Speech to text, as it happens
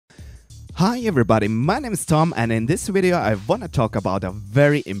Hi everybody, my name is Tom, and in this video I want to talk about a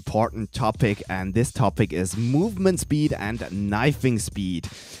very important topic, and this topic is movement speed and knifing speed.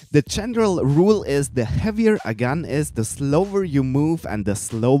 The general rule is the heavier a gun is, the slower you move and the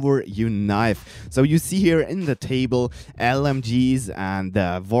slower you knife. So you see here in the table LMGs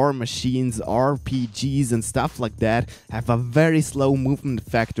and war machines, RPGs and stuff like that have a very slow movement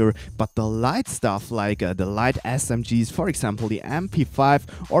factor, but the light stuff like the light SMGs, for example the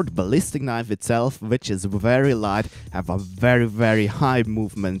MP5 or the ballistic knife itself, which is very light, have a very high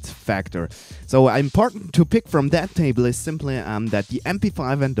movement factor. So important to pick from that table is simply that the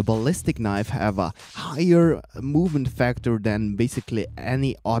MP5 and the ballistic knife have a higher movement factor than basically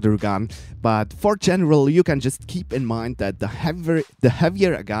any other gun. But for general, you can just keep in mind that the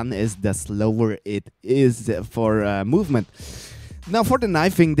heavier a gun is, the slower it is for movement. Now for the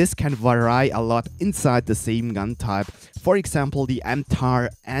knifing, this can vary a lot inside the same gun type. For example, the MTAR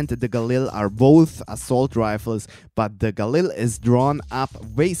and the Galil are both assault rifles, but the Galil is drawn up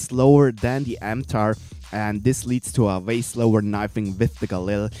way slower than the MTAR, and this leads to a way slower knifing with the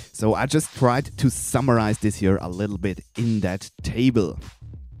Galil. So I just tried to summarize this here a little bit in that table.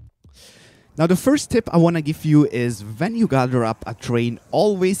 Now the first tip I want to give you is when you gather up a train,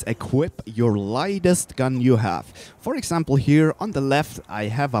 always equip your lightest gun you have. For example, here on the left I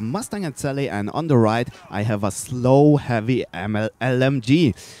have a Mustang and Sally, and on the right I have a slow heavy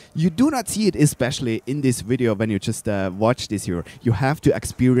LMG. You do not see it especially in this video when you just watch this here. You have to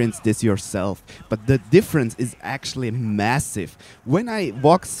experience this yourself, but the difference is actually massive. When I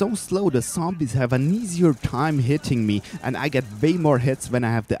walk so slow, the zombies have an easier time hitting me, and I get way more hits when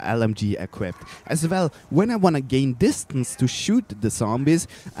I have the LMG equipped. As well, when I want to gain distance to shoot the zombies,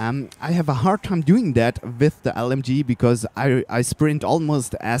 I have a hard time doing that with the LMG because I sprint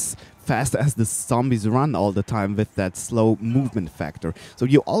almost as fast as the zombies run all the time with that slow movement factor. So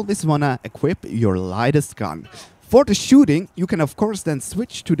you always want to equip your lightest gun. For the shooting, you can of course then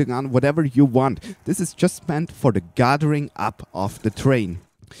switch to the gun whatever you want. This is just meant for the gathering up of the train.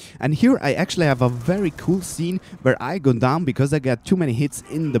 And here I actually have a very cool scene where I go down because I get too many hits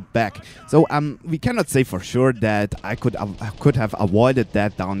in the back. So we cannot say for sure that I could have avoided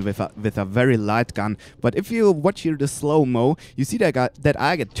that down with a very light gun. But if you watch here the slow-mo, you see that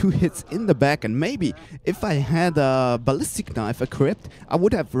I get 2 hits in the back, and maybe if I had a ballistic knife equipped, I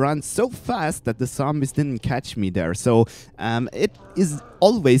would have run so fast that the zombies didn't catch me there. So it is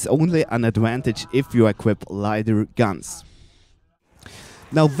always only an advantage if you equip lighter guns.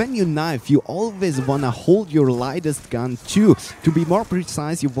 Now when you knife, you always want to hold your lightest gun too. To be more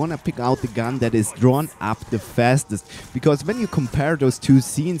precise, you want to pick out the gun that is drawn up the fastest. Because when you compare those two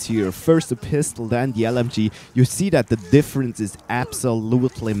scenes here, first the pistol, then the LMG, you see that the difference is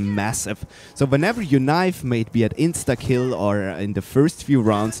absolutely massive. So whenever you knife, maybe at insta-kill or in the first few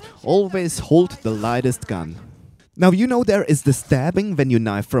rounds, always hold the lightest gun. Now you know there is the stabbing when you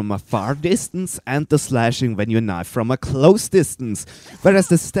knife from a far distance and the slashing when you knife from a close distance. Whereas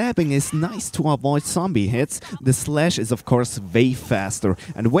the stabbing is nice to avoid zombie hits, the slash is of course way faster.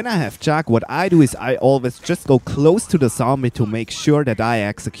 And when I have Jack, what I do is I always just go close to the zombie to make sure that I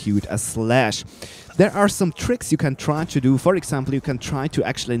execute a slash. There are some tricks you can try to do. For example, you can try to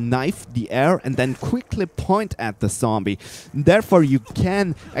actually knife the air and then quickly point at the zombie. Therefore, you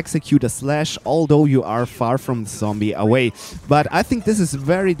can execute a slash although you are far from the zombie away. But I think this is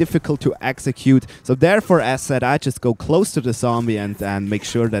very difficult to execute. So therefore, as said, I just go close to the zombie and make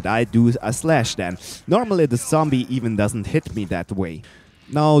sure that I do a slash then. Normally, the zombie even doesn't hit me that way.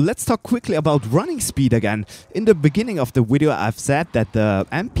 Now let's talk quickly about running speed again. In the beginning of the video I've said that the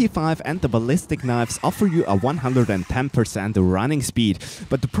MP5 and the ballistic knives offer you a 110% running speed.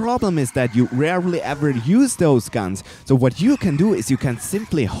 But the problem is that you rarely ever use those guns. So what you can do is you can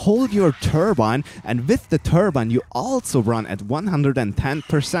simply hold your turbine, and with the turbine you also run at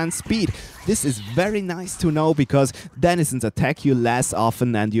 110% speed. This is very nice to know because denizens attack you less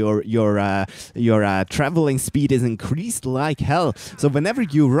often and your traveling speed is increased like hell. So whenever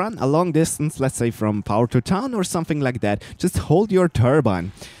you run a long distance, let's say from power to town or something like that, just hold your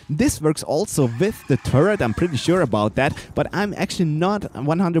turbine. This works also with the turret, I'm pretty sure about that, but I'm actually not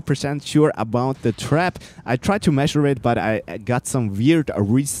 100% sure about the trap. I tried to measure it, but I got some weird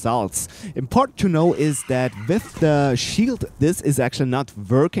results. Important to know is that with the shield, this is actually not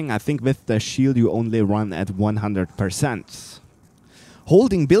working. I think with the shield you only run at 100%.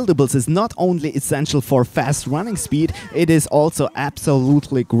 Holding buildables is not only essential for fast running speed, it is also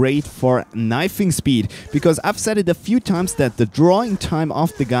absolutely great for knifing speed, because I've said it a few times that the drawing time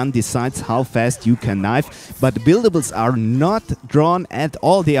of the gun decides how fast you can knife, but buildables are not drawn at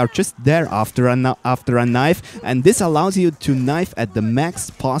all. They are just there after a knife, and this allows you to knife at the max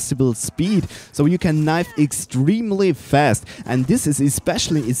possible speed, so you can knife extremely fast. And this is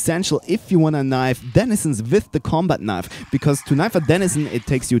especially essential if you want to knife denizens with the combat knife, because to knife a denizen it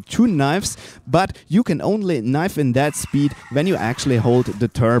takes you 2 knives, but you can only knife in that speed when you actually hold the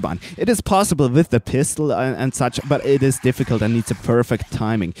turbine. It is possible with the pistol and such, but it is difficult and needs a perfect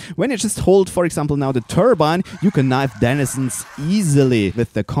timing. When you just hold, for example, now the turbine, you can knife denizens easily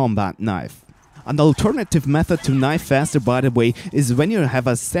with the combat knife. An alternative method to knife faster, by the way, is when you have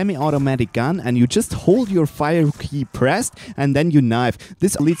a semi-automatic gun and you just hold your fire key pressed and then you knife.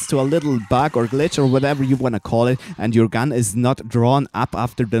 This leads to a little bug or glitch or whatever you want to call it, and your gun is not drawn up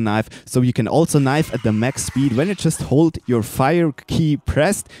after the knife. So you can also knife at the max speed when you just hold your fire key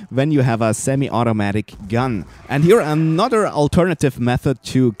pressed when you have a semi-automatic gun. And here another alternative method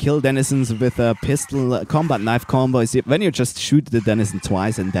to kill denizens with a pistol combat knife combo is when you just shoot the denizen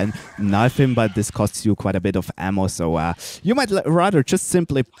twice and then knife him, but this costs you quite a bit of ammo, so you might rather just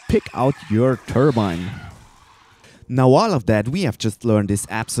simply pick out your turbine. Now all of that we have just learned is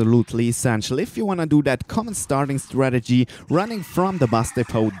absolutely essential if you want to do that common starting strategy, running from the bus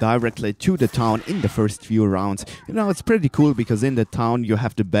depot directly to the town in the first few rounds. You know, it's pretty cool because in the town you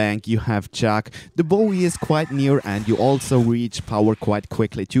have the bank, you have Jack, the Bowie is quite near, and you also reach power quite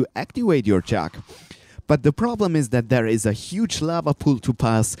quickly to activate your Jack. But the problem is that there is a huge lava pool to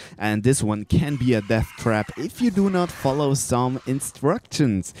pass, and this one can be a death trap if you do not follow some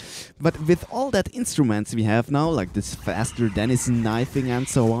instructions. But with all that instruments we have now, like this faster denizen knifing and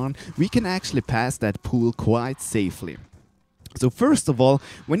so on, we can actually pass that pool quite safely. So first of all,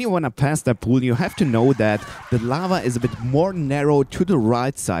 when you want to pass that pool, you have to know that the lava is a bit more narrow to the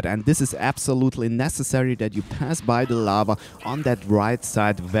right side, and this is absolutely necessary that you pass by the lava on that right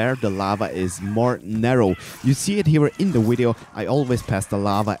side where the lava is more narrow. You see it here in the video, I always pass the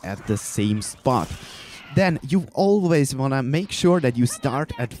lava at the same spot. Then you always want to make sure that you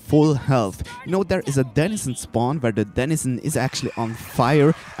start at full health. You know, there is a denizen spawn where the denizen is actually on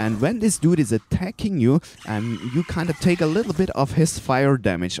fire, and when this dude is attacking you, you kind of take a little bit of his fire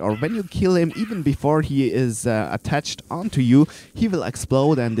damage, or when you kill him even before he is attached onto you, he will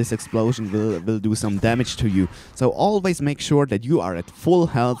explode, and this explosion will do some damage to you. So always make sure that you are at full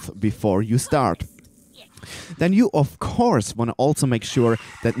health before you start. Then you of course want to also make sure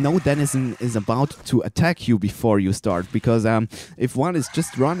that no denizen is about to attack you before you start, because if one is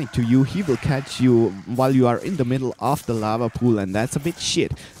just running to you, he will catch you while you are in the middle of the lava pool, and that's a bit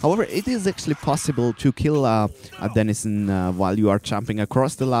shit. However, it is actually possible to kill a denizen while you are jumping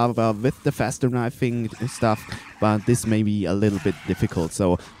across the lava with the faster knifing stuff, but this may be a little bit difficult,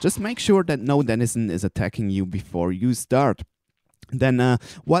 so just make sure that no denizen is attacking you before you start. Then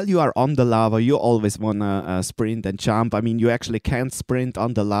while you are on the lava, you always want to sprint and jump. I mean, you actually can't sprint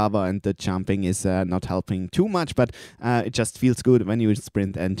on the lava, and the jumping is not helping too much, but it just feels good when you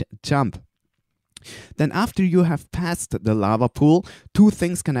sprint and jump. Then after you have passed the lava pool, 2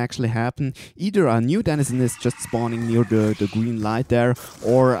 things can actually happen. Either a new denizen is just spawning near the green light there,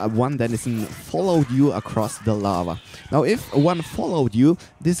 or one denizen followed you across the lava. Now if one followed you,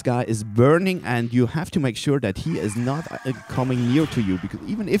 this guy is burning, and you have to make sure that he is not coming near to you, because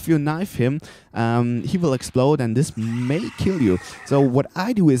even if you knife him, he will explode and this may kill you. So what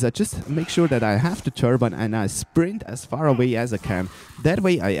I do is I just make sure that I have the turbine and I sprint as far away as I can. That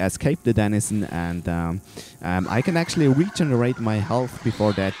way I escape the denizen, and I can actually regenerate my health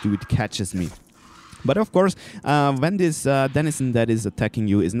before that dude catches me. But of course, when this denizen that is attacking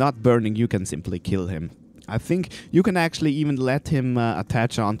you is not burning, you can simply kill him. I think you can actually even let him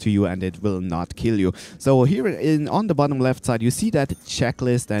attach onto you and it will not kill you. So here on the bottom left side you see that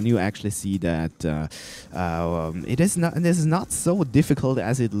checklist, and you actually see that this is not so difficult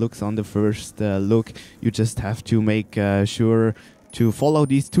as it looks on the first look. You just have to make sure to follow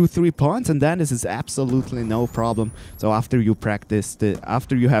these 2-3 points, and then this is absolutely no problem. So after you have practiced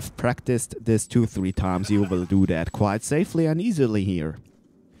this 2-3 times, you will do that quite safely and easily here.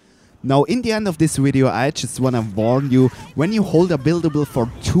 Now in the end of this video, I just want to warn you, when you hold a buildable for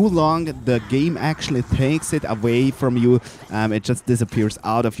too long, the game actually takes it away from you. It just disappears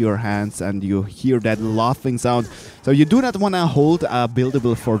out of your hands and you hear that laughing sound. So you do not want to hold a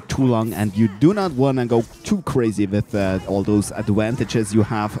buildable for too long, and you do not want to go too crazy with all those advantages you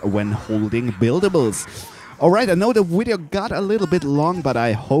have when holding buildables. Alright, I know the video got a little bit long, but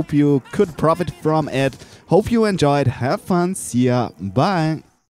I hope you could profit from it. Hope you enjoyed. Have fun. See ya. Bye.